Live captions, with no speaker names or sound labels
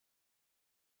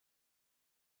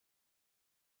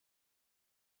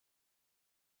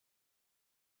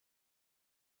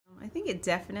think it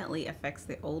definitely affects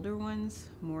the older ones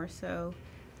more so.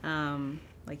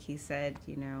 Like he said,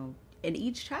 you know, and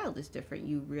each child is different.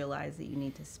 You realize that you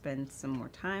need to spend some more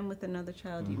time with another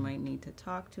child. You might need to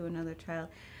talk to another child.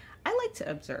 I like to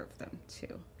observe them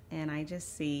too. And I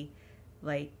just see,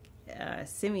 like,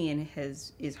 Simeon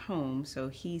is home, so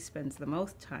he spends the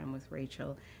most time with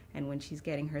Rachel. And when she's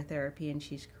getting her therapy and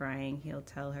she's crying, he'll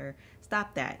tell her,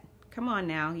 "Stop that. Come on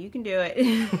now, you can do it."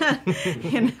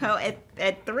 You know,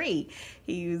 at 3,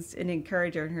 he was an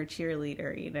encourager and her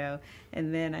cheerleader, you know.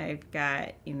 And then I've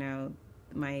got, you know,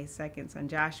 my second son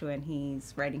Joshua, and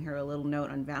he's writing her a little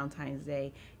note on Valentine's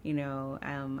Day, you know,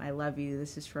 "I love you.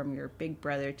 This is from your big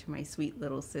brother to my sweet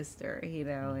little sister," you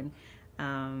know,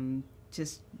 and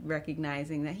just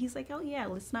recognizing that he's like, "Oh yeah,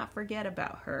 let's not forget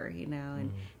about her," you know.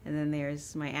 And then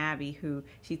there's my Abby, who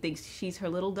she thinks she's her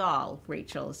little doll,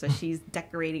 Rachel, so she's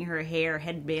decorating her hair,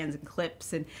 headbands and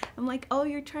clips, and I'm like, "Oh,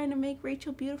 you're trying to make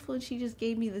Rachel beautiful," and she just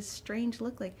gave me this strange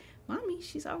look like, "Mommy,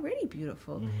 she's already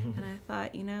beautiful." And I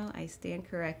thought, you know, I stand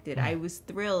corrected. I was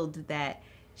thrilled that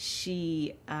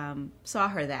she saw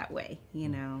her that way, you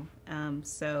know.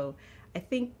 So I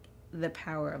think the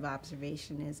power of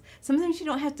observation is sometimes you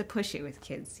don't have to push it with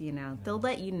kids, you know. They'll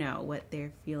let you know what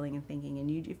they're feeling and thinking,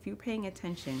 and if you're paying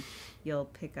attention, you'll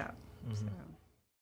pick up. So.